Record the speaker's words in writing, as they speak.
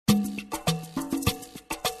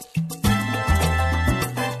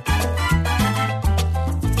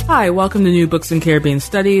Hi, welcome to New Books in Caribbean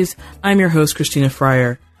Studies. I'm your host, Christina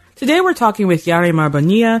Fryer. Today we're talking with Yarimar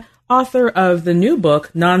Bonilla, author of the new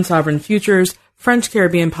book, Non-Sovereign Futures, French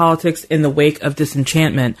Caribbean Politics in the Wake of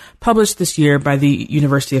Disenchantment, published this year by the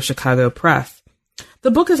University of Chicago Press.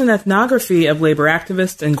 The book is an ethnography of labor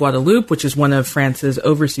activists in Guadeloupe, which is one of France's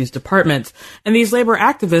overseas departments. And these labor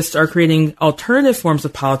activists are creating alternative forms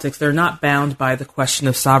of politics that are not bound by the question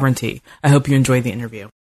of sovereignty. I hope you enjoyed the interview.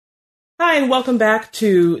 Hi, and welcome back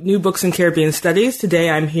to New Books in Caribbean Studies. Today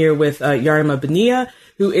I'm here with Yarimar Bonilla,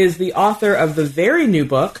 who is the author of the very new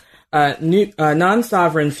book,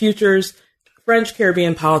 Non-Sovereign Futures, French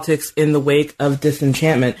Caribbean Politics in the Wake of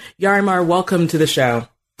Disenchantment. Yarimar, welcome to the show.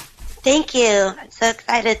 Thank you. I'm so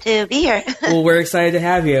excited to be here. Well, we're excited to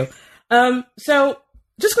have you. So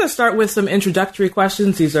just going to start with some introductory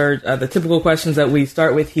questions. These are the typical questions that we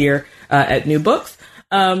start with here at New Books.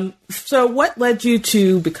 So what led you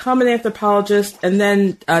to become an anthropologist? And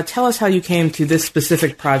then tell us how you came to this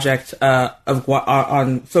specific project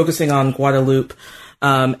on focusing on Guadeloupe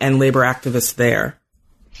and labor activists there.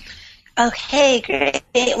 Okay, great.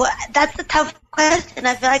 Well, that's a tough question.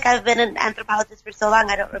 I feel like I've been an anthropologist for so long,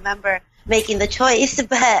 I don't remember making the choice.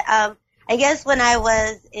 But I guess when I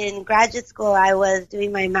was in graduate school, I was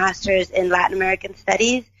doing my master's in Latin American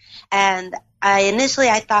studies. And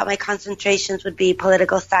I thought my concentrations would be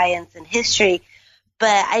political science and history.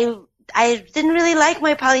 But I didn't really like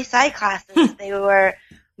my poli-sci classes. They were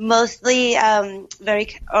mostly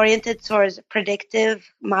very oriented towards predictive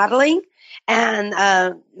modeling. And,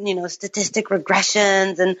 statistic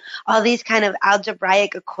regressions and all these kind of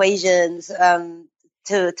algebraic equations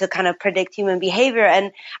to kind of predict human behavior.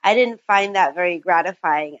 And I didn't find that very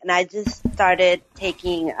gratifying. And I just started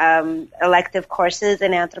taking elective courses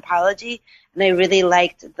in anthropology. And I really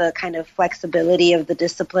liked the kind of flexibility of the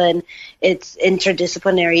discipline, its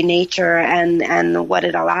interdisciplinary nature and what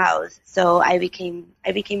it allows. So I became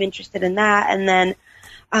interested in that. And then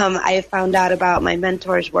I found out about my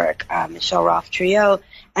mentor's work, Michel Rolph-Trouillot,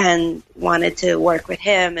 and wanted to work with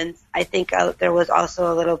him. And I think there was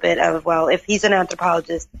also a little bit of, well, if he's an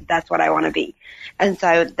anthropologist, that's what I want to be. And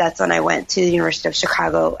so that's when I went to the University of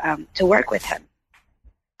Chicago to work with him.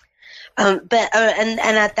 And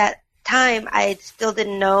at that time, I still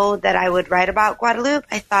didn't know that I would write about Guadeloupe.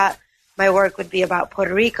 I thought my work would be about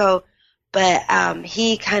Puerto Rico, but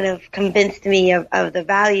he kind of convinced me of the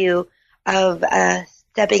value of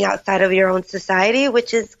stepping outside of your own society,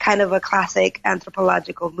 which is kind of a classic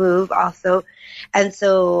anthropological move also. And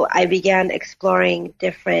so I began exploring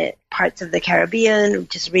different parts of the Caribbean,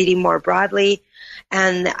 just reading more broadly.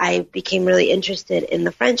 And I became really interested in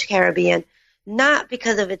the French Caribbean, not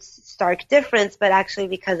because of its stark difference, but actually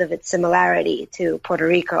because of its similarity to Puerto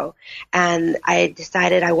Rico. And I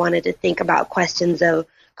decided I wanted to think about questions of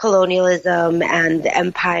colonialism and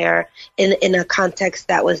empire in a context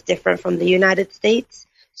that was different from the United States.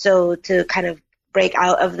 So to kind of break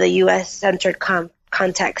out of the U.S.-centered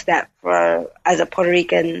context that as a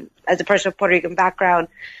person with Puerto Rican background,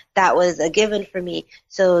 that was a given for me.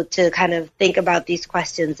 So to kind of think about these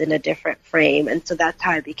questions in a different frame. And so that's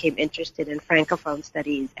how I became interested in Francophone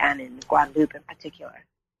studies and in Guadeloupe in particular.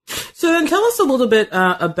 So then tell us a little bit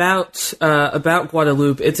about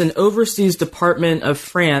Guadeloupe. It's an overseas department of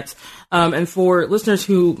France. And for listeners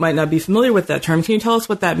who might not be familiar with that term, can you tell us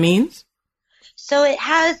what that means? So it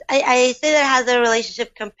has, I say that it has a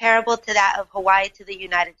relationship comparable to that of Hawaii to the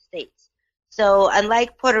United States. So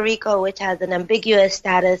unlike Puerto Rico, which has an ambiguous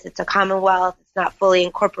status, it's a commonwealth, it's not fully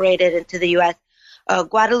incorporated into the U.S.,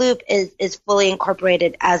 Guadeloupe is fully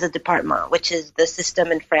incorporated as a department, which is the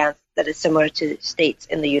system in France that is similar to states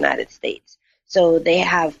in the United States. So they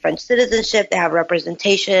have French citizenship, they have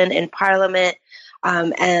representation in parliament,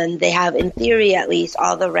 and they have, in theory at least,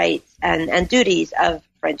 all the rights and duties of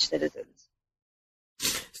French citizens.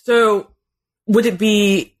 So would it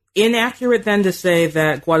be inaccurate then to say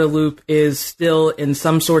that Guadeloupe is still in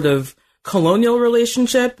some sort of colonial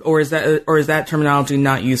relationship, or is that terminology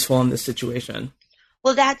not useful in this situation?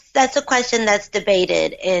 Well, that's a question that's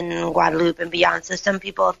debated in Guadeloupe and beyond. So some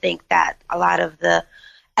people think that a lot of the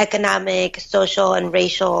economic, social, and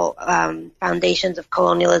racial foundations of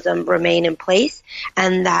colonialism remain in place,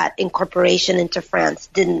 and that incorporation into France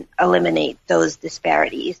didn't eliminate those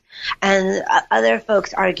disparities. And other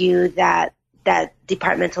folks argue that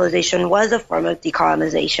departmentalization was a form of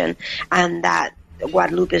decolonization, and that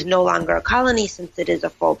Guadeloupe is no longer a colony since it is a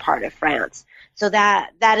full part of France. So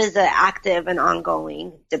that is an active and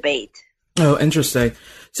ongoing debate. Oh, interesting.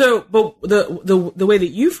 So, but the way that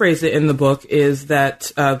you phrase it in the book is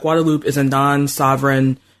that Guadeloupe is a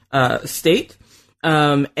non-sovereign state,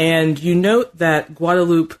 and you note that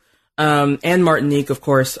Guadeloupe and Martinique, of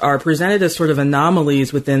course, are presented as sort of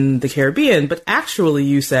anomalies within the Caribbean. But actually,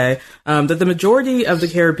 you say that the majority of the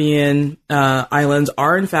Caribbean islands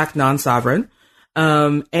are, in fact, non-sovereign.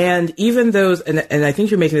 And even those, and I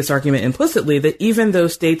think you're making this argument implicitly, that even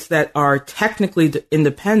those states that are technically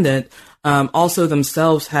independent also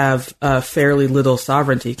themselves have fairly little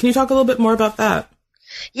sovereignty. Can you talk a little bit more about that?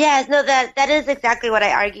 Yes, no, that is exactly what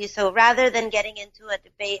I argue. So rather than getting into a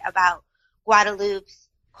debate about Guadeloupe's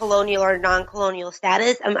colonial or non-colonial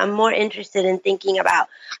status, I'm more interested in thinking about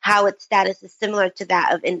how its status is similar to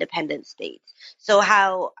that of independent states. So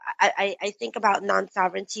how I think about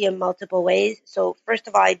non-sovereignty in multiple ways. So first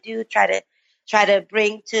of all, I do try to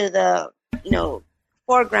bring to the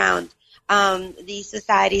foreground these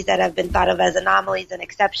societies that have been thought of as anomalies and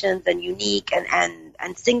exceptions and unique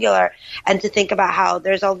and singular, and to think about how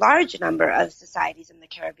there's a large number of societies in the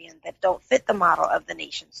Caribbean that don't fit the model of the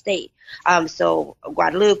nation state. So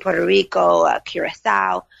Guadeloupe, Puerto Rico,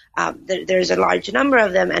 Curacao, there's a large number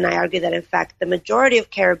of them, and I argue that, in fact, the majority of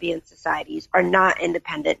Caribbean societies are not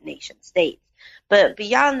independent nation states. But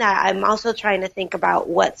beyond that, I'm also trying to think about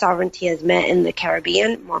what sovereignty has meant in the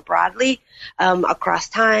Caribbean more broadly, across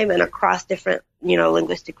time and across different,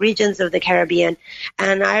 linguistic regions of the Caribbean.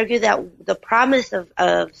 And I argue that the promise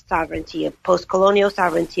of sovereignty, of post-colonial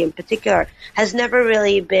sovereignty in particular, has never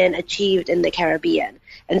really been achieved in the Caribbean.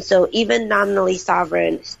 And so even nominally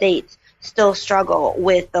sovereign states still struggle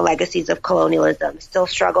with the legacies of colonialism, still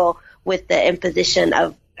struggle with the imposition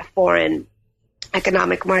of foreign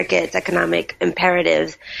economic markets, economic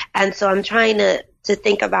imperatives. And so I'm trying to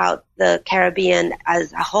think about the Caribbean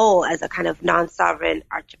as a whole, as a kind of non-sovereign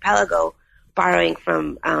archipelago. Borrowing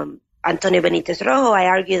from Antonio Benitez Rojo, I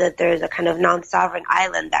argue that there is a kind of non-sovereign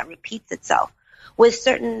island that repeats itself with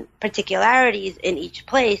certain particularities in each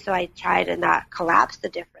place. So I try to not collapse the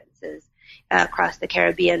differences across the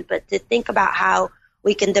Caribbean, but to think about how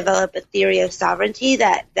we can develop a theory of sovereignty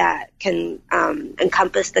that can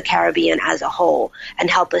encompass the Caribbean as a whole and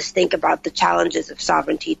help us think about the challenges of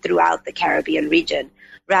sovereignty throughout the Caribbean region,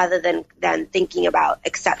 rather than thinking about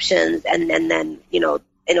exceptions and then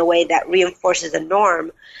in a way that reinforces a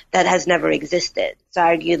norm that has never existed. So I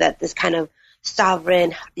argue that this kind of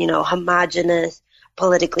sovereign, homogenous,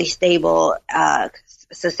 politically stable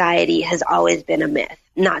society has always been a myth,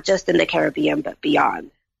 not just in the Caribbean, but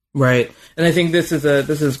beyond. Right. And I think this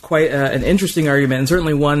is quite an interesting argument, and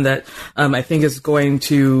certainly one that I think is going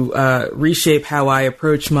to reshape how I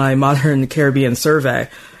approach my modern Caribbean survey.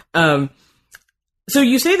 So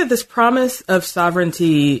you say that this promise of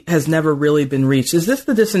sovereignty has never really been reached. Is this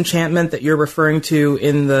the disenchantment that you're referring to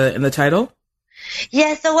in the title?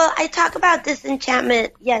 Yeah, so I talk about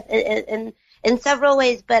disenchantment, yes, in several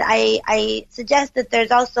ways, but I suggest that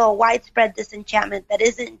there's also a widespread disenchantment that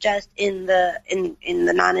isn't just in the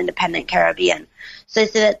non-independent Caribbean. So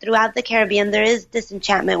that throughout the Caribbean there is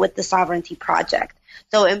disenchantment with the sovereignty project.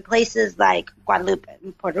 So in places like Guadeloupe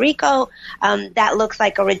and Puerto Rico, that looks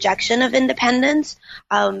like a rejection of independence,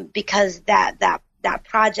 because that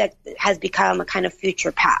project has become a kind of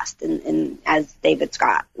future past, in as David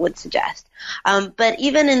Scott would suggest. But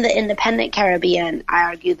even in the independent Caribbean, I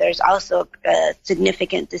argue there's also a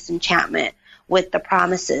significant disenchantment with the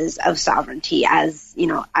promises of sovereignty as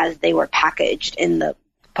they were packaged in the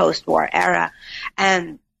post-war era.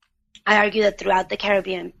 And I argue that throughout the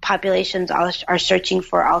Caribbean, populations are searching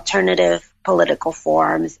for alternative political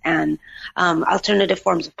forms and alternative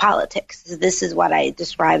forms of politics. This is what I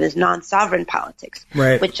describe as non-sovereign politics,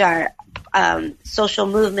 right, which are social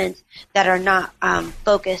movements that are not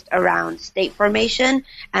focused around state formation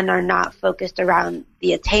and are not focused around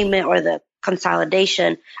the attainment or the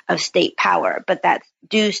consolidation of state power, but that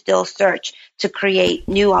do still search to create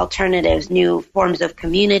new alternatives, new forms of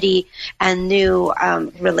community, and new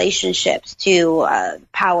relationships to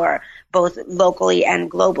power, both locally and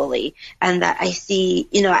globally. And that I see,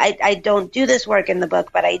 I don't do this work in the book,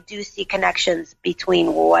 but I do see connections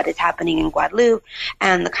between what is happening in Guadeloupe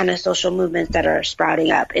and the kind of social movements that are sprouting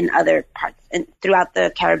up in other parts and throughout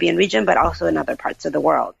the Caribbean region, but also in other parts of the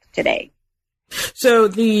world today. So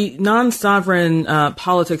the non-sovereign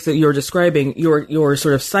politics that you're describing, your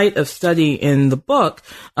sort of site of study in the book,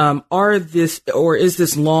 is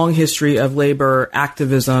this long history of labor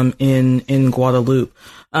activism in Guadeloupe?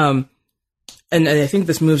 And I think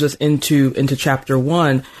this moves us into chapter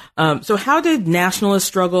 1. So how did nationalist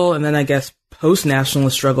struggle and then I guess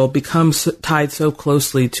post-nationalist struggle become tied so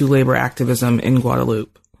closely to labor activism in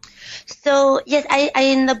Guadeloupe? So yes, I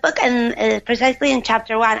in the book and precisely in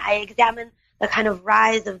chapter 1, I examine the kind of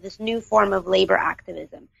rise of this new form of labor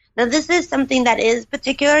activism. Now, this is something that is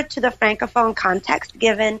particular to the Francophone context,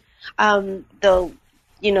 given the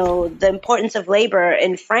the importance of labor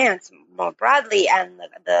in France more broadly and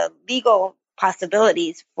the legal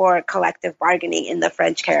possibilities for collective bargaining in the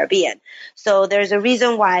French Caribbean. So there's a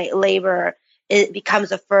reason why labor it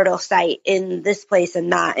becomes a fertile site in this place and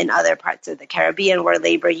not in other parts of the Caribbean where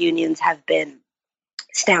labor unions have been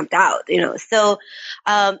stamped out, So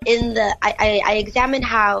I examined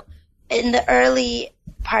how in the early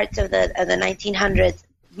parts of the 1900s,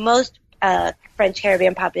 most French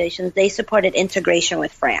Caribbean populations, they supported integration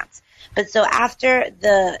with France. But so after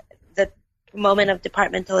the moment of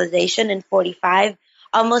departmentalization in 1945,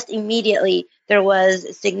 almost immediately there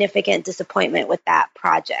was significant disappointment with that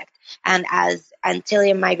project. And as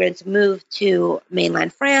Antillean migrants moved to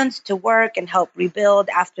mainland France to work and help rebuild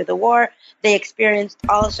after the war, they experienced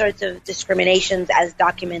all sorts of discriminations as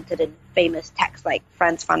documented in famous texts like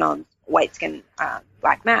Frantz Fanon's Black Skin,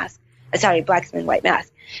 White Mask.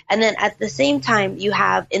 And then at the same time, you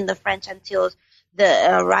have in the French Antilles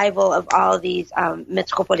the arrival of all these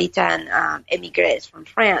metropolitan émigrés from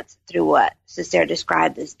France through what Césaire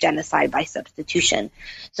described as genocide by substitution.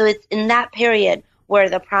 So it's in that period where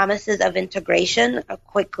the promises of integration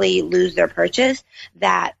quickly lose their purchase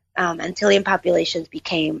that Antillean populations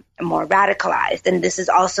became more radicalized. And this is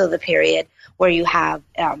also the period where you have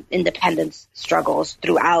independence struggles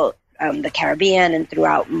throughout the Caribbean and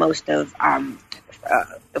throughout most of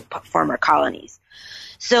the former colonies.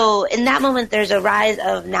 So in that moment, there's a rise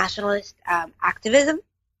of nationalist activism,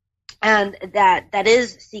 and that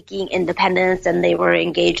is seeking independence, and they were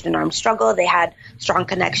engaged in armed struggle. They had strong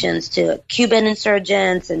connections to Cuban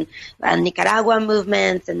insurgents and Nicaraguan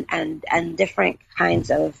movements and different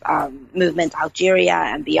kinds of movements, Algeria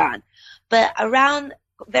and beyond. But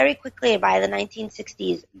very quickly by the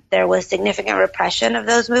 1960s, there was significant repression of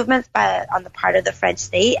those movements on the part of the French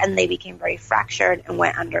state, and they became very fractured and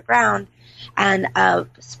went underground. And a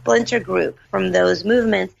splinter group from those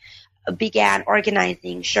movements began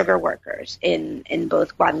organizing sugar workers in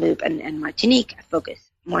both Guadeloupe and Martinique. I focus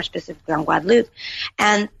more specifically on Guadeloupe.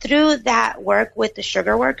 And through that work with the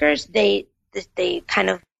sugar workers, they kind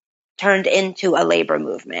of turned into a labor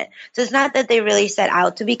movement. So it's not that they really set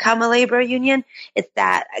out to become a labor union. It's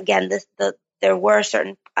that, again, there were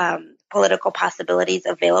certain political possibilities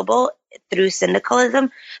available through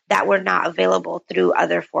syndicalism that were not available through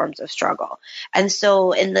other forms of struggle. And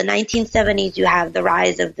so in the 1970s, you have the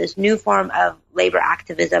rise of this new form of labor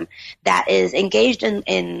activism that is engaged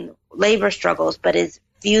in labor struggles, but is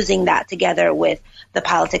fusing that together with the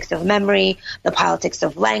politics of memory, the politics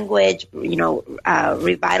of language,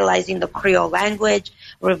 revitalizing the Creole language,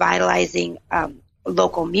 revitalizing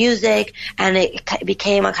local music, and it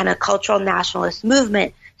became a kind of cultural nationalist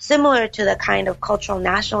movement similar to the kind of cultural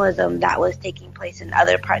nationalism that was taking place in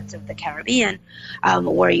other parts of the Caribbean,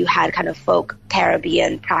 where you had kind of folk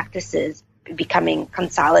Caribbean practices becoming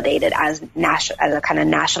consolidated as a kind of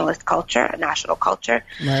nationalist culture, a national culture.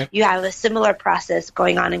 Right. You have a similar process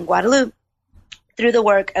going on in Guadeloupe through the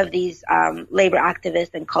work of these labor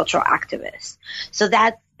activists and cultural activists. So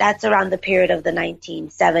that's around the period of the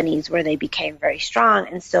 1970s where they became very strong.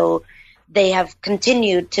 And so they have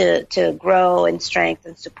continued to grow in strength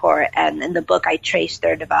and support. And in the book, I traced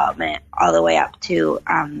their development all the way up to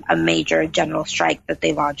a major general strike that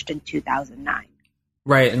they launched in 2009.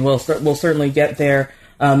 Right, and we'll certainly get there.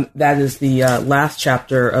 That is the last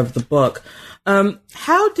chapter of the book.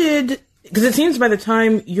 Because it seems by the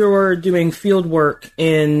time you're doing field work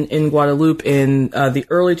in Guadeloupe in the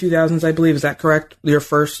early 2000s, I believe, is that correct? Your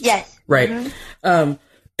first? Yes. Right. Mm-hmm.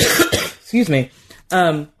 Excuse me.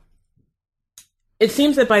 It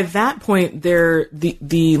seems that by that point,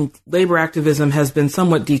 the labor activism has been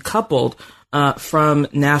somewhat decoupled from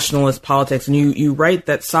nationalist politics, and you write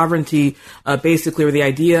that sovereignty, basically, or the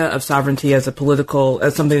idea of sovereignty as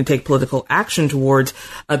something to take political action towards,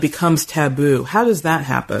 becomes taboo. How does that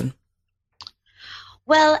happen?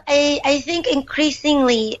 Well, I think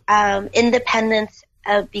increasingly independence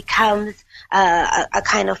becomes a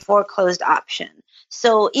kind of foreclosed option.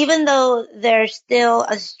 So even though there's still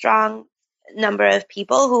a strong number of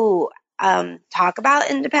people who talk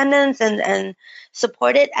about independence and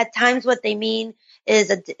support it, at times what they mean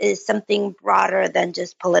is something broader than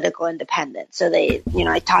just political independence. So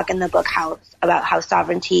I talk in the book about how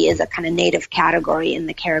sovereignty is a kind of native category in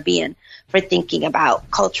the Caribbean for thinking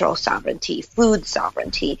about cultural sovereignty, food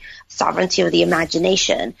sovereignty, sovereignty of the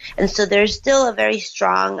imagination. And so there's still a very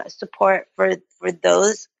strong support for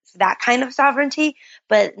that kind of sovereignty,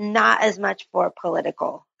 but not as much for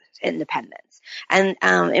political independence. And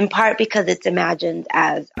in part because it's imagined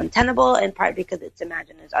as untenable, in part because it's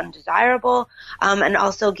imagined as undesirable, and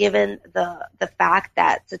also given the fact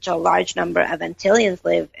that such a large number of Antilleans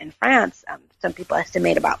live in France. Some people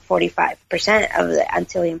estimate about 45% of the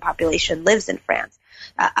Antillean population lives in France.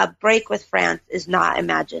 A break with France is not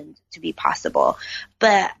imagined to be possible.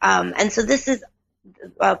 But and so this is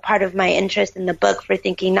part of my interest in the book, for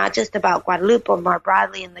thinking not just about Guadeloupe or more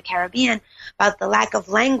broadly in the Caribbean, about the lack of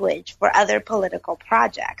language for other political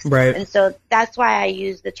projects. Right. And so that's why I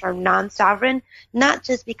use the term non-sovereign, not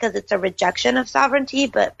just because it's a rejection of sovereignty,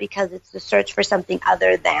 but because it's the search for something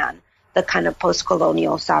other than the kind of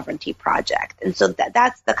post-colonial sovereignty project. And so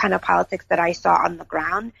that's the kind of politics that I saw on the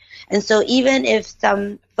ground. And so even if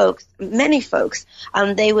some folks, many folks,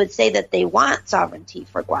 they would say that they want sovereignty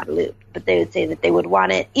for Guadeloupe, but they would say that they would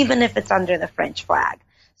want it even if it's under the French flag.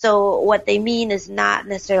 So what they mean is not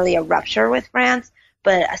necessarily a rupture with France,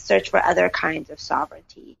 but a search for other kinds of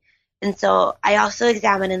sovereignty. And so I also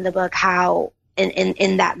examine in the book how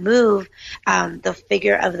in that move, the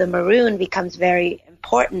figure of the Maroon becomes very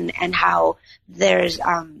important, and how there's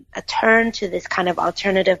a turn to this kind of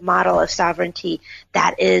alternative model of sovereignty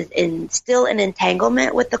that is still in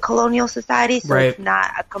entanglement with the colonial society. So right. It's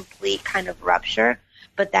not a complete kind of rupture,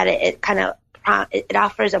 but that it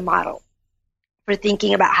offers a model for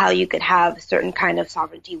thinking about how you could have certain kind of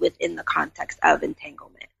sovereignty within the context of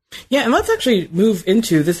entanglement. Yeah, and let's actually move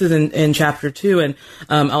into, this is in chapter 2, and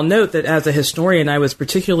I'll note that as a historian, I was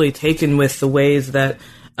particularly taken with the ways that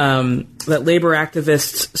labor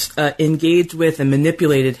activists engaged with and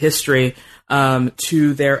manipulated history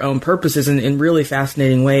to their own purposes in really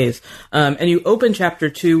fascinating ways. And you open chapter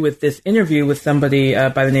 2 with this interview with somebody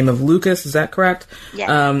by the name of Lucas, is that correct?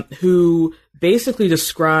 Yes. Who basically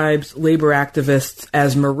describes labor activists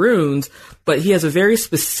as Maroons, but he has a very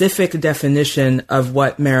specific definition of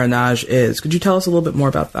what Marronage is. Could you tell us a little bit more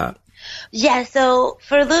about that? Yeah, so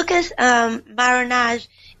for Lucas, Marronage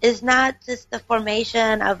is not just the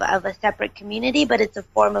formation of a separate community, but it's a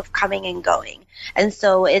form of coming and going. And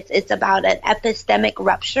so it's about an epistemic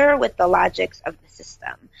rupture with the logics of the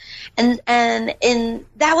system. And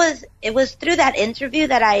it was through that interview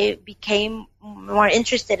that I became more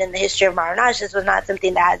interested in the history of Marronage. This was not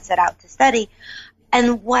something that I had set out to study.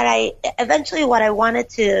 And what I wanted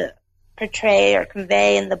to portray or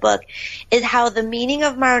convey in the book is how the meaning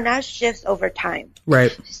of Marronage shifts over time.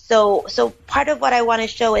 Right. So part of what I want to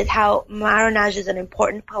show is how Marronage is an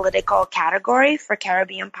important political category for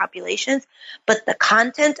Caribbean populations, but the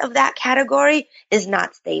content of that category is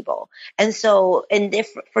not stable. And so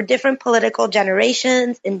for different political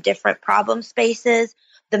generations, in different problem spaces,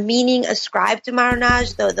 the meaning ascribed to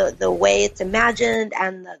Marronage, the way it's imagined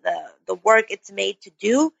and the work it's made to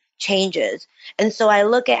do changes. And so I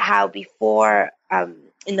look at how before,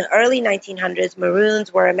 in the early 1900s,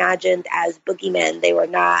 Maroons were imagined as boogeymen. They were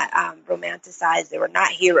not romanticized. They were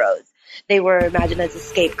not heroes. They were imagined as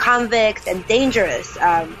escaped convicts and dangerous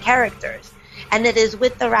characters. And it is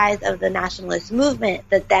with the rise of the nationalist movement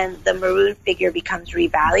that then the Maroon figure becomes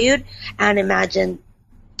revalued and imagined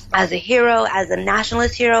as a hero, as a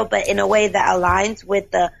nationalist hero, but in a way that aligns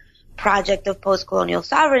with the project of post-colonial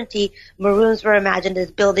sovereignty. Maroons were imagined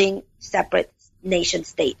as building separate nation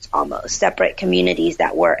states, almost separate communities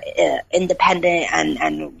that were independent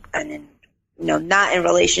and not in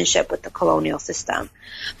relationship with the colonial system.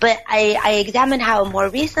 But I examined how more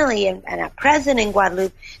recently and at present in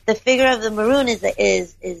Guadeloupe, the figure of the Maroon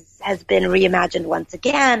has been reimagined once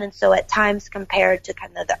again, and so at times compared to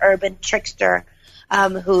kind of the urban trickster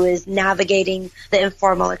who is navigating the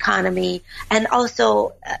informal economy. And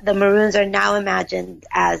also the Maroons are now imagined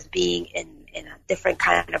as being in a different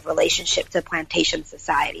kind of relationship to plantation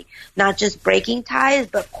society, not just breaking ties,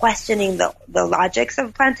 but questioning the logics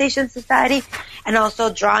of plantation society and also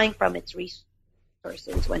drawing from its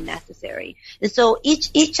resources when necessary. And so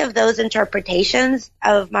each of those interpretations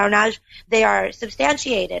of Marronage, they are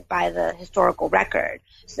substantiated by the historical record.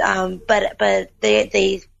 But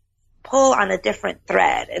they pull on a different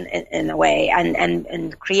thread in a way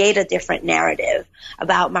and create a different narrative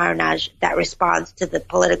about Marronage that responds to the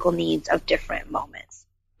political needs of different moments.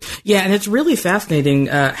 Yeah, and it's really fascinating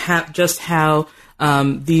how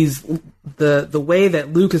the way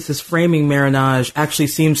that Lucas is framing Marronage actually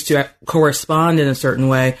seems to correspond in a certain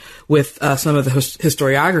way with some of the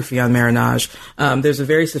historiography on Marronage. There's a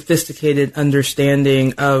very sophisticated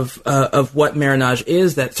understanding of what Marronage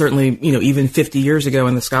is that certainly, even 50 years ago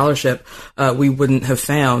in the scholarship, we wouldn't have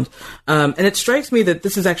found. And it strikes me that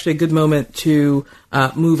this is actually a good moment to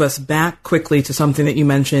move us back quickly to something that you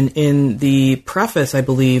mentioned in the preface, I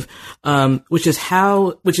believe, which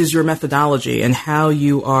is your methodology and how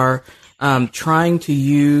you are trying to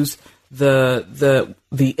use the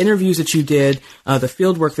interviews that you did, the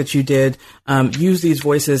field work that you did, use these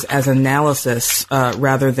voices as analysis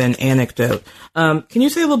rather than anecdote. Can you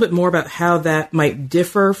say a little bit more about how that might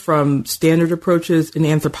differ from standard approaches in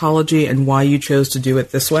anthropology and why you chose to do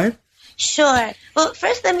it this way? Sure. Well,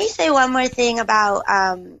 first, let me say one more thing about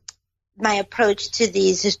my approach to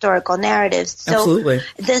these historical narratives. So, absolutely.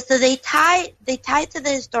 So they tie to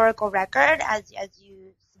the historical record as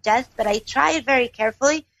you suggest, but I tried very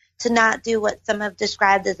carefully to not do what some have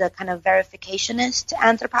described as a kind of verificationist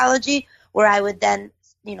anthropology, where I would then,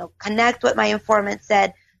 connect what my informant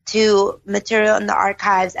said to material in the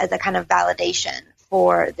archives as a kind of validation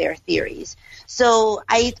for their theories. So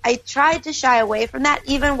I tried to shy away from that,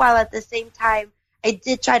 even while at the same time I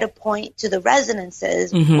did try to point to the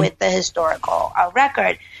resonances with the historical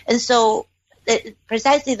record. And so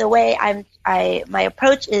precisely the way my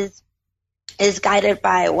approach is guided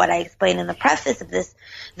by what I explained in the preface of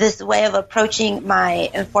this way of approaching my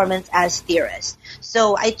informants as theorists.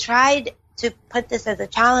 So I tried to put this as a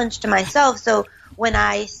challenge to myself. So when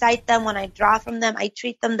I cite them, when I draw from them, I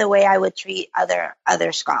treat them the way I would treat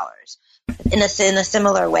other scholars, in a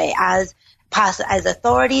similar way as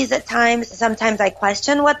authorities at times. Sometimes I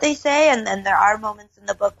question what they say, and there are moments in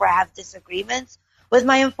the book where I have disagreements with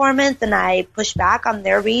my informants, and I push back on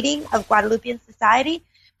their reading of Guadalupean society.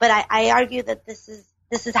 But I argue that this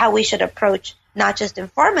is how we should approach not just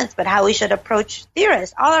informants, but how we should approach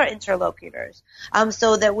theorists, all our interlocutors,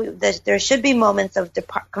 so that there should be moments of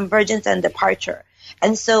convergence and departure.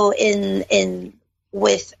 And so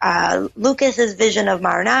with Lucas's vision of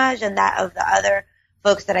Marronage and that of the other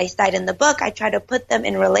folks that I cite in the book, I try to put them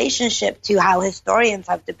in relationship to how historians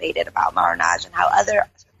have debated about Marronage and how other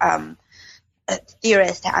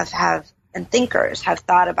theorists and thinkers have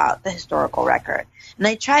thought about the historical record. And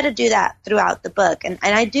I try to do that throughout the book. And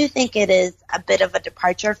I do think it is a bit of a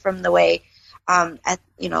departure from the way,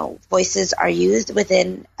 voices are used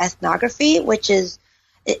within ethnography, which is,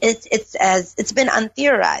 it's been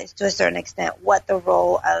untheorized to a certain extent what the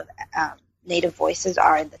role of Native voices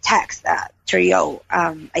are in the text. Triot,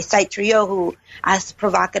 I cite Triot, who asks a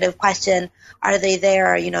provocative question, are they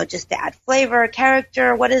there, just to add flavor,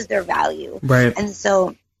 character? What is their value? Right. And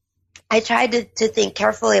so I tried to think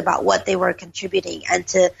carefully about what they were contributing and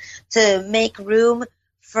to make room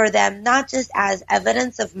for them, not just as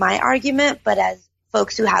evidence of my argument, but as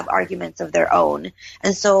folks who have arguments of their own.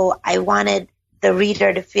 And so I wanted the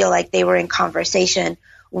reader to feel like they were in conversation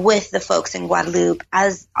with the folks in Guadeloupe,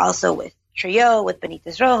 as also with Triot, with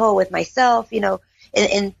Benitez Rojo, with myself,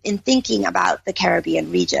 in thinking about the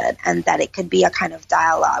Caribbean region, and that it could be a kind of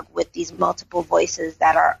dialogue with these multiple voices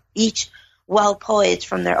that are each well poised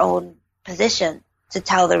from their own position to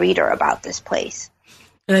tell the reader about this place.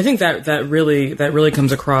 And I think that really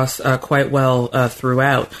comes across quite well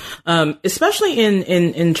throughout, especially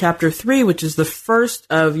in chapter 3, which is the first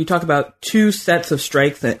of, you talk about two sets of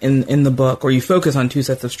strikes in the book, or you focus on two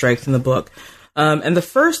sets of strikes in the book. And the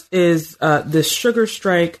first is this sugar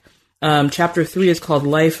strike. Chapter 3 is called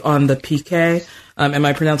Life on the PK. Am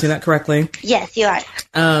I pronouncing that correctly? Yes, you are.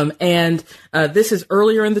 And this is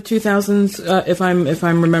earlier in the 2000s, if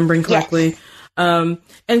I'm remembering correctly. Yes.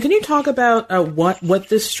 And can you talk about what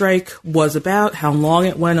this strike was about, how long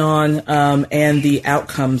it went on, and the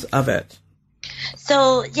outcomes of it?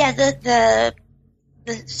 So, yeah, the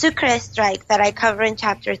Sucre strike that I cover in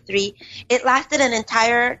chapter 3, it lasted an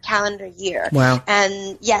entire calendar year. Wow.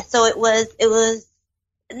 And yeah, so it was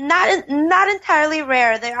not entirely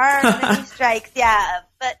rare. There are many strikes, yeah,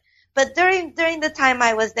 but during the time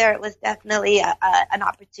I was there, it was definitely an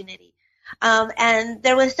opportunity. And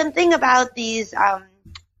there was something about these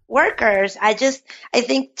workers. I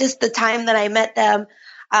think just the time that I met them,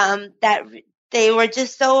 that they were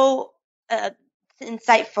just so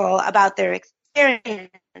insightful about their experience,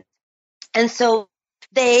 and so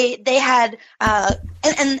they had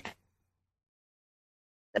and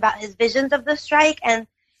about his visions of the strike, and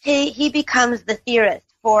he becomes the theorist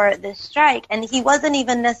for this strike, and he wasn't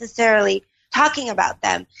even necessarily talking about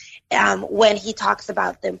them when he talks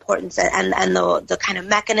about the importance and the kind of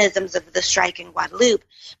mechanisms of the strike in Guadeloupe.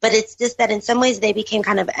 But it's just that in some ways they became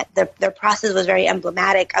kind of, their process was very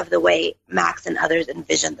emblematic of the way Max and others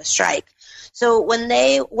envisioned the strike. So when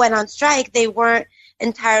they went on strike, they weren't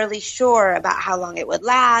entirely sure about how long it would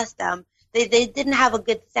last. They didn't have a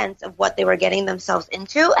good sense of what they were getting themselves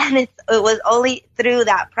into, and it was only through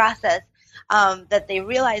that process that they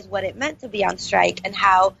realized what it meant to be on strike and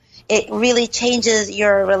how it really changes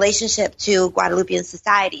your relationship to Guadeloupean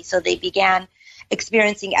society. So they began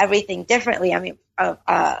experiencing everything differently. I mean,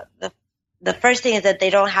 the first thing is that they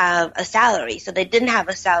don't have a salary. So they didn't have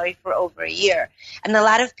a salary for over a year. And a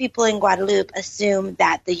lot of people in Guadeloupe assume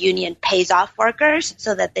that the union pays off workers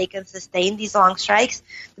so that they can sustain these long strikes.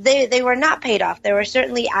 They were not paid off. There were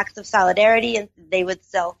certainly acts of solidarity, and they would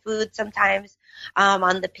sell food sometimes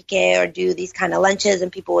on the piquet or do these kind of lunches,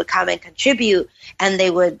 and people would come and contribute, and they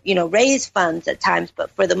would, raise funds at times. But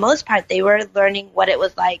for the most part, they were learning what it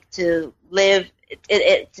was like to live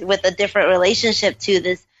with a different relationship to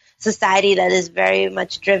this society that is very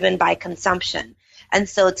much driven by consumption. And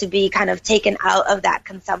so to be kind of taken out of that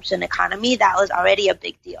consumption economy, that was already a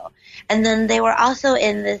big deal. And then they were also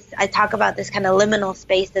in this, I talk about this kind of liminal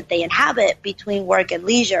space that they inhabit between work and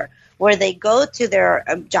leisure, where they go to their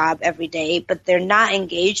job every day, but they're not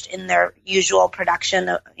engaged in their usual production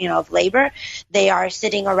of labor. They are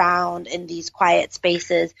sitting around in these quiet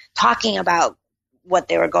spaces talking about what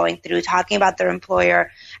they were going through, talking about their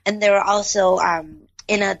employer. And they were also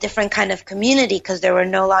in a different kind of community, because there were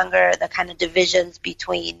no longer the kind of divisions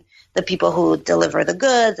between the people who deliver the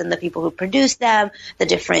goods and the people who produce them, the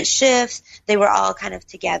different shifts. They were all kind of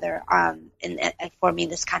together in forming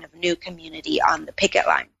this kind of new community on the picket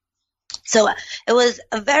line. So it was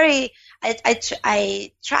a very,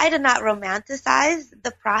 I try to not romanticize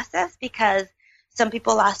the process, because some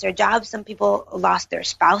people lost their jobs, some people lost their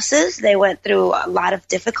spouses. They went through a lot of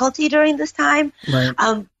difficulty during this time.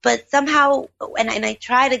 Right. But somehow, and I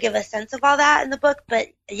try to give a sense of all that in the book, but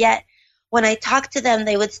yet when I talk to them,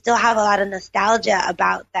 they would still have a lot of nostalgia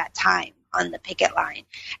about that time on the picket line.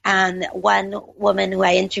 And one woman who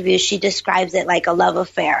I interviewed, she describes it like a love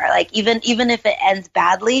affair. Like even if it ends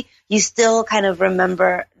badly, you still kind of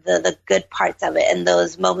remember the good parts of it and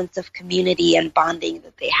those moments of community and bonding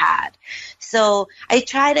that they had. So I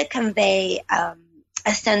try to convey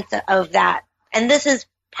a sense of that. And this is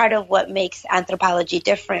part of what makes anthropology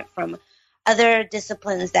different from other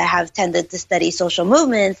disciplines that have tended to study social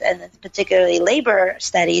movements, and particularly labor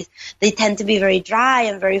studies. They tend to be very dry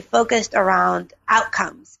and very focused around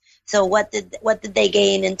outcomes. So what did they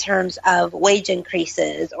gain in terms of wage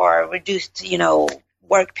increases or reduced,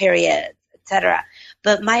 work periods, etc.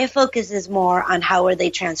 But my focus is more on how were they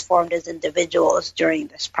transformed as individuals during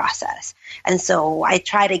this process. And so I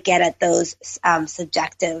try to get at those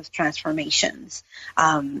subjective transformations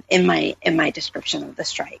in my description of the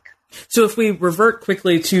strike. So if we revert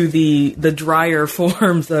quickly to the drier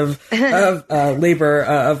forms of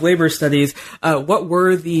labor studies, what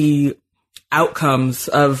were the outcomes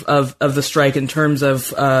of the strike in terms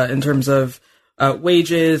of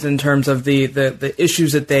wages, in terms of the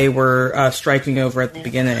issues that they were striking over at the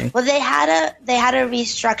beginning? Well, they had a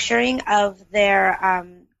restructuring of their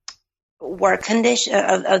work condition,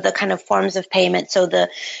 of the kind of forms of payment. So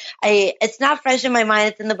it's not fresh in my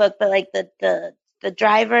mind, it's in the book, but like the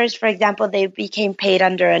drivers, for example, they became paid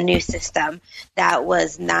under a new system that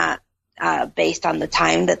was not based on the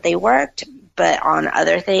time that they worked, but on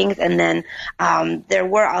other things. And then there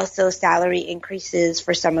were also salary increases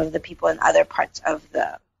for some of the people in other parts of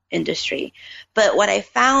the industry. But what I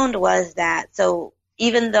found was that, so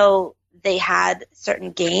even though they had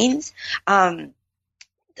certain gains, the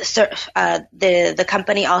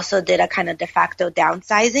company also did a kind of de facto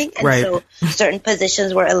downsizing. And right. So certain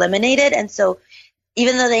positions were eliminated. And so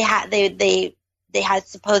even though they had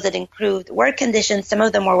supposed improved work conditions, some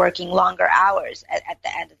of them were working longer hours at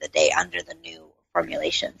the end of the day under the new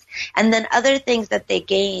formulations. And then other things that they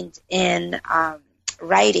gained in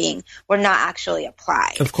writing were not actually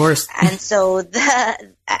applied. Of course. And so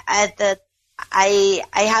I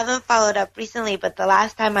haven't followed up recently, but the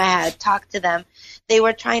last time I had talked to them, they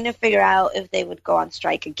were trying to figure out if they would go on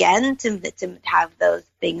strike again to have those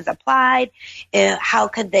things applied. How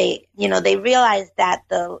could they, they realized that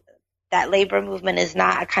that labor movement is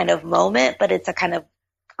not a kind of moment, but it's a kind of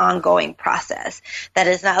ongoing process. That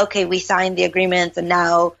is not, okay, we signed the agreements and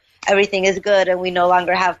now everything is good and we no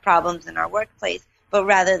longer have problems in our workplace, but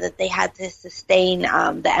rather that they had to sustain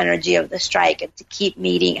the energy of the strike and to keep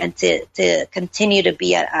meeting and to continue to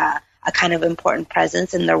be a kind of important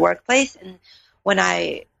presence in their workplace. And when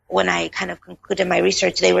I kind of concluded my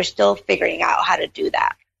research, they were still figuring out how to do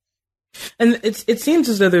that. And it seems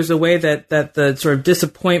as though there's a way that the sort of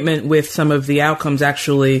disappointment with some of the outcomes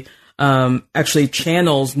actually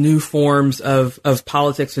channels new forms of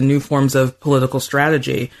politics and new forms of political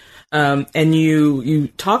strategy. And you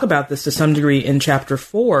talk about this to some degree in chapter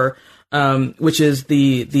 4, which is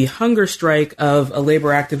the hunger strike of a labor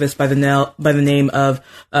activist by the name of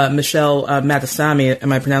Michelle Matasami.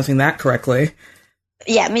 Am I pronouncing that correctly?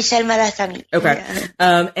 Yeah, Michel Malasami. Okay.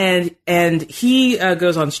 Yeah. And he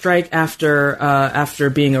goes on strike after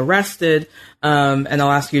being arrested. And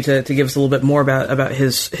I'll ask you to give us a little bit more about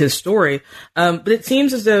his story. But it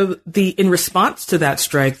seems as though in response to that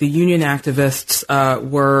strike, the union activists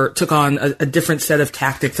took on a different set of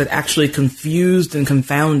tactics that actually confused and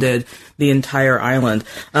confounded the entire island.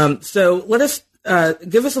 So let us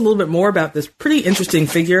give us a little bit more about this pretty interesting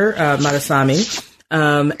figure, Malasami.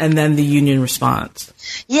 And then the union response.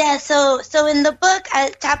 Yeah, so in the book,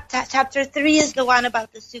 chapter 3 is the one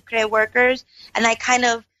about the Sucre workers, and I kind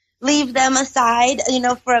of leave them aside,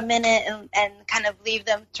 for a minute and kind of leave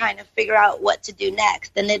them trying to figure out what to do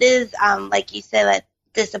next. And it is, like you said, that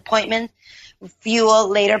disappointment fuel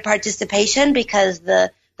later participation, because the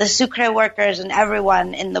Sucre workers and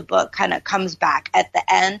everyone in the book kind of comes back at the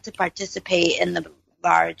end to participate in the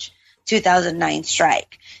large 2009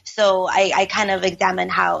 strike. So I kind of examine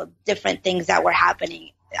how different things that were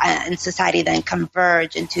happening in society then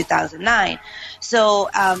converge in 2009. So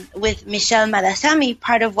with Michel Malasami,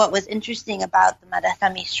 part of what was interesting about the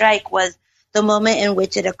Malasami strike was the moment in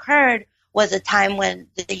which it occurred was a time when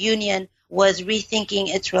the union was rethinking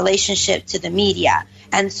its relationship to the media.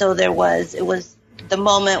 And so it was the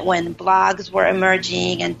moment when blogs were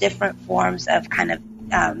emerging and different forms of kind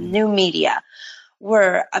of new media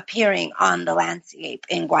were appearing on the landscape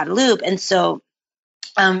in Guadeloupe. And so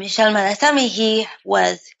Michel Malasami, he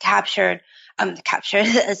was captured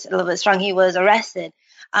is a little bit strong. He was arrested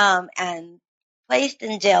and placed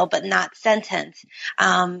in jail, but not sentenced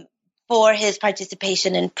for his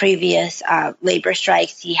participation in previous labor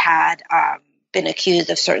strikes. He had been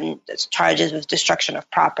accused of certain charges of destruction of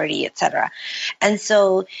property, etc. And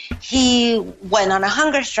so he went on a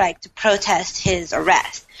hunger strike to protest his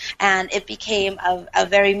arrest. And it became a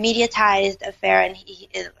very mediatized affair, and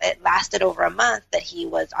it lasted over a month that he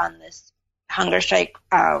was on this hunger strike.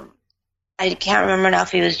 I can't remember now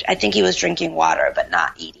I think he was drinking water but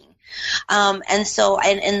not eating. And so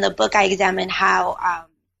in the book I examine how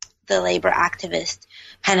the labor activists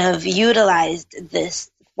kind of utilized this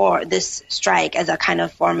strike as a kind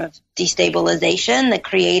of form of destabilization,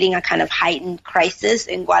 creating a kind of heightened crisis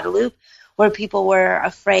in Guadeloupe, where people were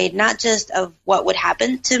afraid not just of what would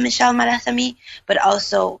happen to Michel Malasami, but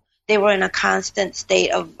also they were in a constant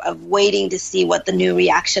state of waiting to see what the new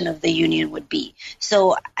reaction of the union would be.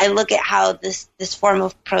 So I look at how this form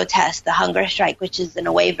of protest, the hunger strike, which is in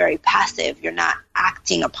a way very passive, you're not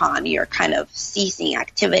acting upon, you're kind of ceasing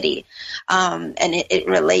activity, and it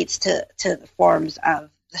relates to the forms of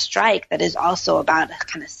the strike that is also about a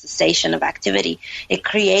kind of cessation of activity. It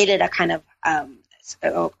created a kind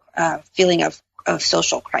of feeling of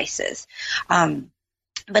social crisis,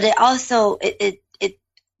 but it also it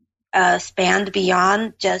spanned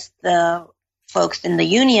beyond just the folks in the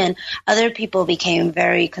union. Other people became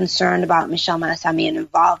very concerned about Michel Malasami and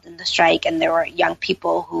involved in the strike, and there were young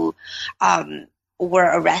people who were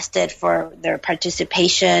arrested for their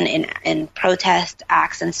participation in protest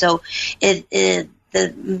acts. And so the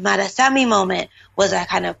Malasami moment was a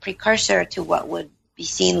kind of precursor to what would be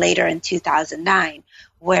seen later in 2009,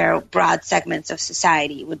 where broad segments of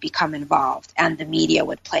society would become involved and the media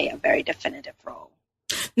would play a very definitive role.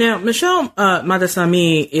 Now, Michel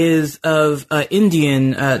Malasami is of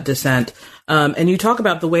Indian descent, and you talk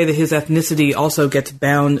about the way that his ethnicity also got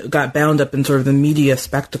bound up in sort of the media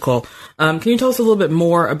spectacle. Can you tell us a little bit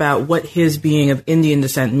more about what his being of Indian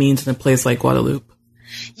descent means in a place like Guadeloupe?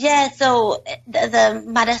 Yeah, so the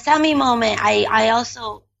Malasami moment, I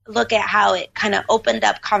also look at how it kind of opened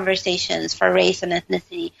up conversations for race and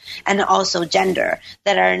ethnicity and also gender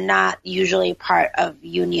that are not usually part of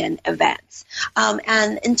union events.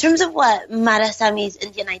 And in terms of what Malasami's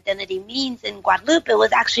Indian identity means in Guadeloupe, it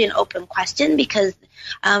was actually an open question, because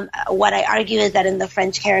what I argue is that in the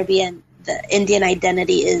French Caribbean, the Indian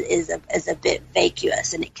identity is a bit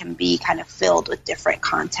vacuous, and it can be kind of filled with different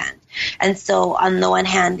content. And so on the one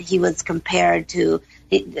hand, he was compared to,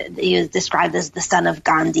 he was described as the son of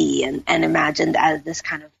Gandhi and imagined as this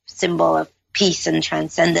kind of symbol of peace and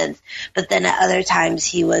transcendence. But then at other times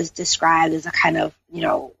he was described as a kind of,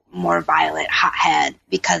 more violent hothead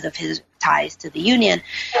because of his ties to the union.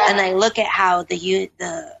 And I look at how the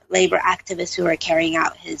labor activists who are carrying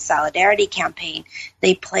out his solidarity campaign,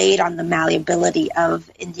 they played on the malleability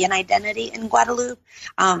of Indian identity in Guadeloupe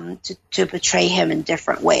to portray him in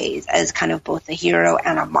different ways as kind of both a hero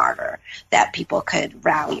and a martyr that people could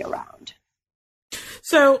rally around.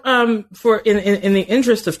 So, for in the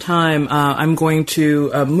interest of time, I'm going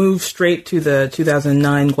to move straight to the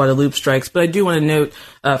 2009 Guadeloupe strikes. But I do want to note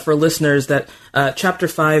for listeners that Chapter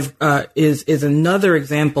 5 is another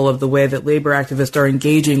example of the way that labor activists are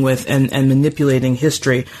engaging with and manipulating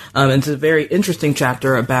history. And it's a very interesting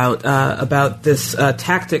chapter about this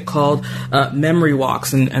tactic called memory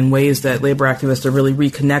walks and ways that labor activists are really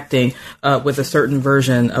reconnecting with a certain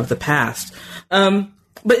version of the past.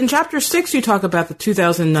 But in Chapter 6, you talk about the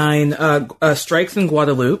 2009 strikes in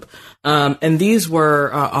Guadeloupe, and these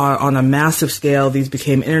were on a massive scale. These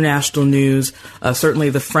became international news.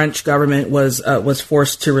 Certainly, the French government was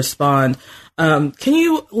forced to respond. Can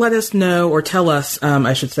you let us know, or tell us,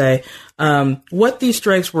 I should say, what these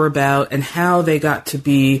strikes were about and how they got to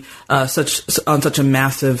be on such a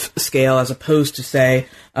massive scale, as opposed to, say,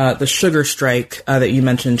 the sugar strike that you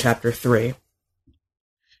mentioned in Chapter 3?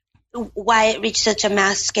 Why it reached such a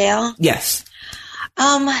mass scale? Yes.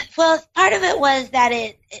 Well, part of it was that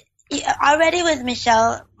it already with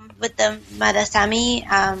Michel, with the Madasami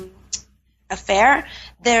affair,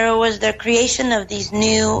 there was the creation of these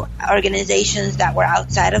new organizations that were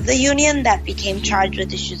outside of the union that became charged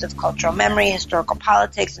with issues of cultural memory, historical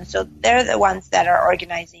politics, and so they're the ones that are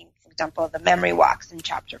organizing, for example, the memory walks in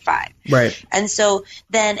Chapter 5. Right. And so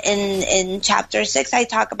then in Chapter 6, I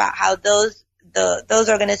talk about how those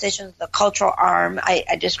organizations, the cultural arm,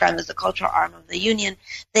 I describe them as the cultural arm of the union,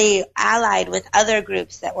 they allied with other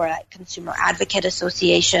groups that were like consumer advocate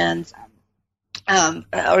associations,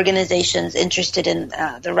 organizations interested in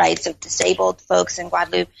the rights of disabled folks in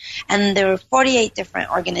Guadeloupe. And there were 48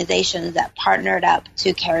 different organizations that partnered up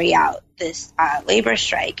to carry out this labor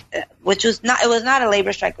strike, which was not a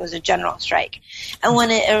labor strike, it was a general strike. And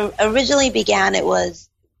when it originally began,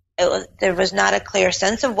 there was not a clear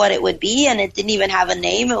sense of what it would be, and it didn't even have a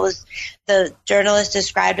name. It was, the journalist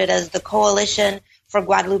described it as the Coalition for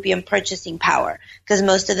Guadeloupean Purchasing Power, because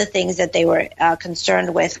most of the things that they were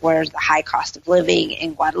concerned with were the high cost of living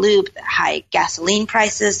in Guadeloupe, the high gasoline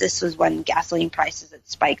prices. This was when gasoline prices had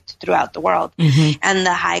spiked throughout the world, and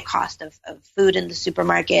the high cost of food in the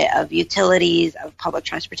supermarket, of utilities, of public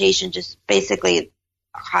transportation, just basically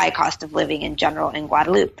high cost of living in general in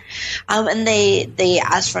Guadeloupe. And they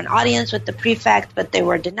asked for an audience with the prefect, but they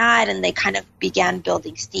were denied, and they kind of began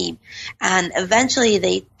building steam. And eventually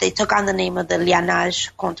they took on the name of the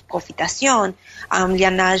Lianage contre Profitation,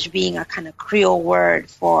 Lianage being a kind of Creole word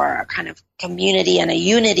for a kind of community and a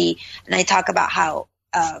unity. And I talk about how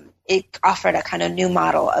it offered a kind of new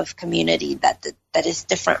model of community that is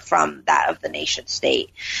different from that of the nation state,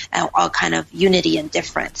 and all kind of unity and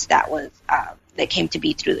difference that was that came to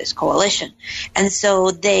be through this coalition. And so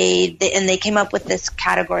they came up with this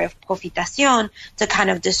category of profitation to kind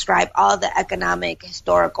of describe all the economic,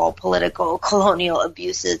 historical, political, colonial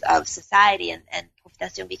abuses of society, and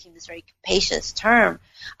profitation became this very capacious term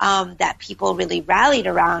that people really rallied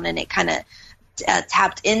around, and it kind of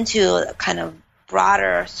tapped into kind of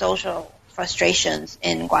broader social frustrations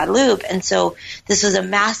in Guadeloupe. And so this was a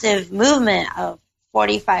massive movement of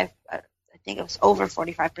 45, I think it was over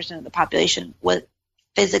 45% of the population was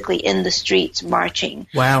physically in the streets marching.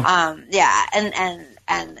 Wow. Yeah.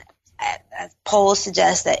 And polls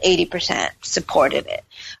suggest that 80% supported it.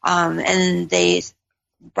 And they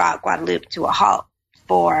brought Guadeloupe to a halt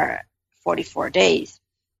for 44 days.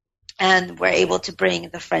 And were able to bring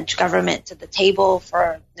the French government to the table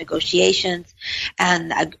for negotiations,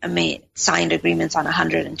 and signed agreements on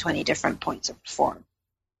 120 different points of reform.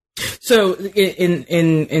 So,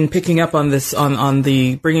 in picking up on this, on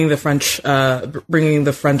the bringing the French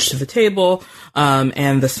to the table,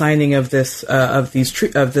 and the signing of this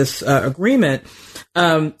agreement,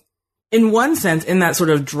 in one sense, in that sort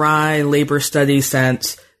of dry labor study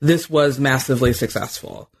sense, this was massively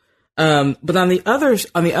successful. But on the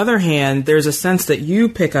other hand, there's a sense that you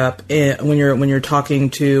pick up when you're talking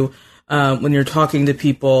to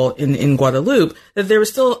people in Guadeloupe, that there was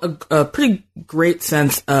still a pretty great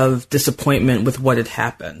sense of disappointment with what had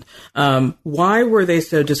happened. Why were they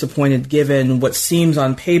so disappointed, given what seems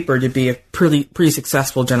on paper to be a pretty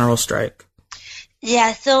successful general strike?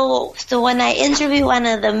 Yeah, so when I interview one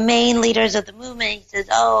of the main leaders of the movement, he says,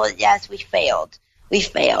 "Oh, yes, we failed. We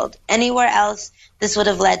failed. Anywhere else, this would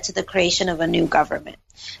have led to the creation of a new government."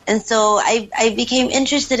 And so I became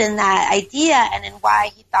interested in that idea and in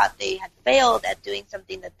why he thought they had failed at doing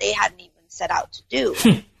something that they hadn't even set out to do.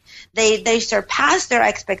 They surpassed their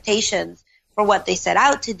expectations for what they set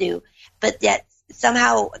out to do, but yet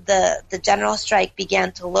somehow the general strike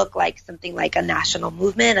began to look like something like a national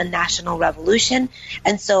movement, a national revolution.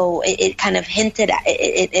 And so it kind of hinted at,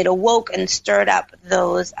 it awoke and stirred up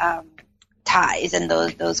those ties and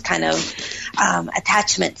those kind of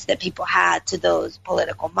attachments that people had to those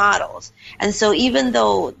political models. And so even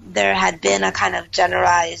though there had been a kind of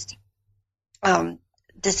generalized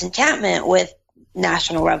disenchantment with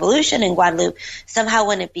national revolution in Guadeloupe, somehow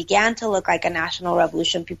when it began to look like a national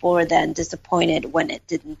revolution, people were then disappointed when it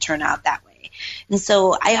didn't turn out that way. And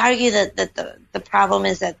so I argue that the problem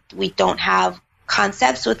is that we don't have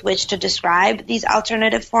concepts with which to describe these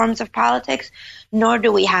alternative forms of politics, nor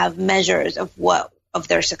do we have measures of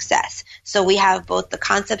their success. So we have both the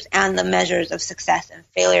concepts and the measures of success and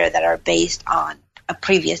failure that are based on a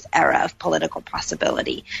previous era of political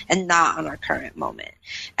possibility and not on our current moment.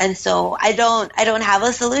 And so I don't have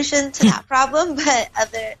a solution to that problem, but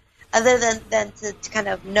other than to kind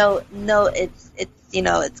of note its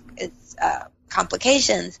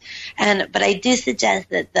complications. But I do suggest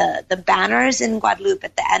that the banners in Guadeloupe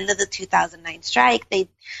at the end of the 2009 strike, they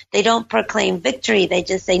don't proclaim victory. They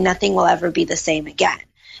just say nothing will ever be the same again.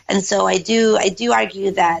 And so I do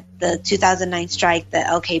argue that the 2009 strike, the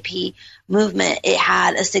LKP movement, it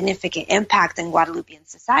had a significant impact in Guadeloupean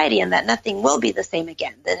society, and that nothing will be the same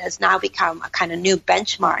again. That has now become a kind of new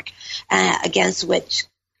benchmark against which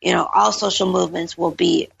all social movements will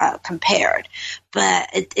be compared. But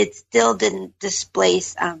it still didn't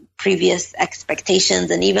displace previous expectations.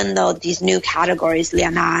 And even though these new categories,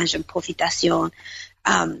 lianage and profitation,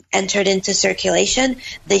 entered into circulation,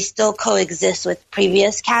 they still coexist with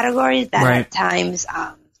previous categories that right. at times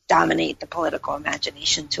dominate the political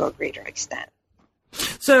imagination to a greater extent.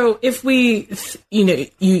 So if we,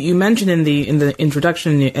 you mentioned in the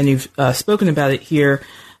introduction, and you've spoken about it here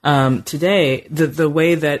today, the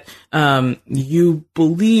way that you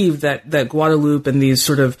believe that Guadeloupe and these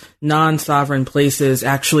sort of non-sovereign places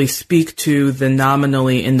actually speak to the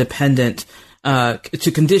nominally independent,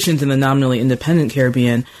 to conditions in the nominally independent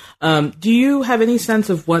Caribbean. Do you have any sense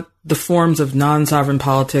of what the forms of non-sovereign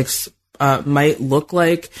politics might look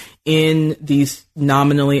like in these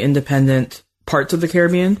nominally independent parts of the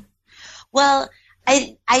Caribbean? Well,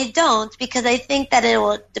 I don't, because I think that it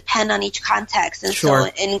will depend on each context. And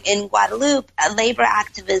sure. So in Guadeloupe, labor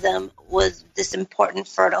activism was this important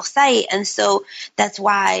fertile site. And so that's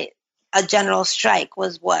why a general strike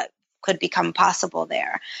was what could become possible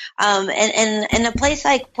there. And in a place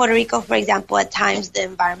like Puerto Rico, for example, at times the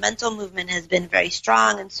environmental movement has been very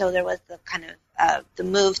strong. And so there was the kind of the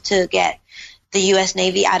move to get the U.S.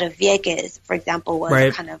 Navy out of Vieques, for example, was right.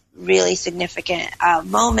 a kind of really significant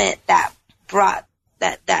moment that brought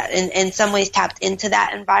that in some ways tapped into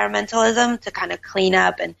that environmentalism to kind of clean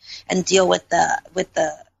up and deal with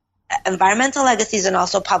the environmental legacies and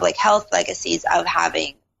also public health legacies of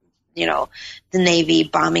having, the Navy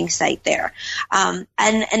bombing site there. And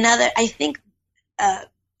another, I think,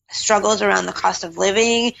 struggles around the cost of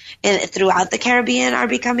living throughout the Caribbean are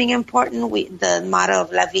becoming important. The motto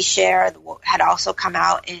of La Vie Chère had also come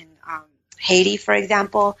out in Haiti, for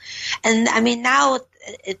example. And I mean, now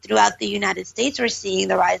throughout the United States, we're seeing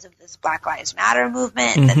the rise of this Black Lives Matter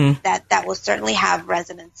movement mm-hmm. that will certainly have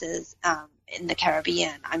resonances in the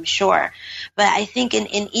Caribbean, I'm sure. But I think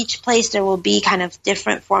in each place there will be kind of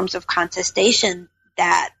different forms of contestation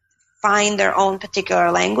that find their own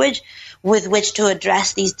particular language with which to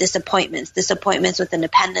address these disappointments with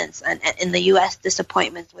independence, and in the U.S.,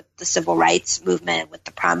 disappointments with the civil rights movement, with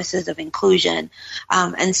the promises of inclusion.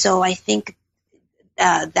 And so I think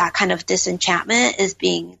that kind of disenchantment is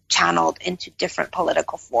being channeled into different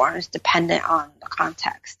political forms dependent on the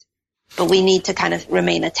context. But we need to kind of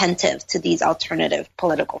remain attentive to these alternative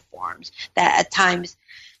political forms that at times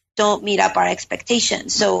don't meet up our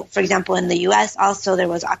expectations. So, for example, in the U.S. also there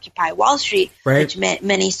was Occupy Wall Street, right. which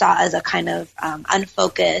many saw as a kind of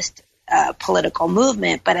unfocused political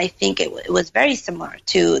movement. But I think it was very similar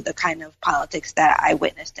to the kind of politics that I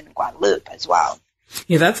witnessed in Guadeloupe as well.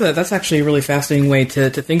 Yeah, that's actually a really fascinating way to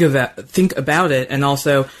think about it, and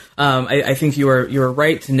also I think you are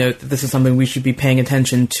right to note that this is something we should be paying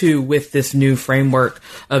attention to with this new framework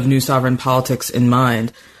of new sovereign politics in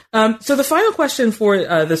mind. So the final question for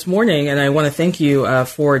this morning, and I want to thank you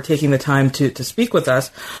for taking the time to speak with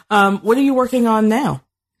us. What are you working on now?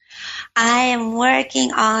 I am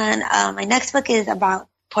working on my next book is about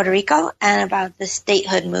Puerto Rico and about the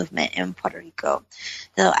statehood movement in Puerto Rico.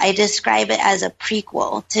 So I describe it as a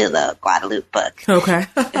prequel to the Guadeloupe book. Okay.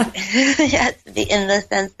 Yes, in the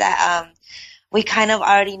sense that we kind of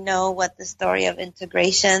already know what the story of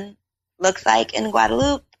integration looks like in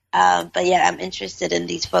Guadeloupe. But yet I'm interested in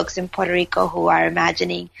these folks in Puerto Rico who are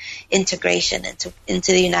imagining integration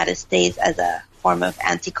into the United States as a form of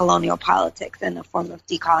anti-colonial politics and a form of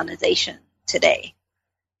decolonization today.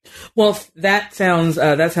 Well, that sounds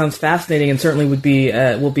fascinating, and certainly will be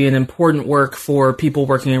an important work for people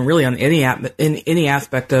working really on any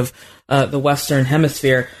aspect of the Western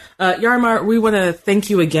Hemisphere. Yarimar, we want to thank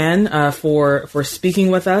you again for speaking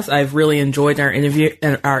with us. I've really enjoyed our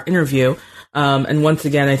interview. And once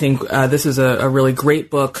again, I think this is a really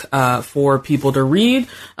great book for people to read.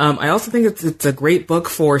 I also think it's a great book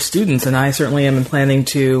for students, and I certainly am planning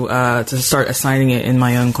to start assigning it in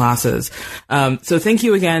my own classes. So thank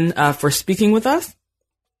you again for speaking with us.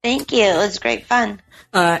 Thank you. It was great fun.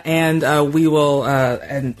 And we will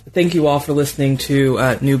and thank you all for listening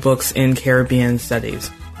to New Books in Caribbean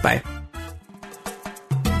Studies. Bye.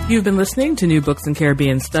 You've been listening to New Books in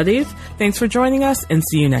Caribbean Studies. Thanks for joining us, and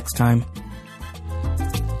see you next time.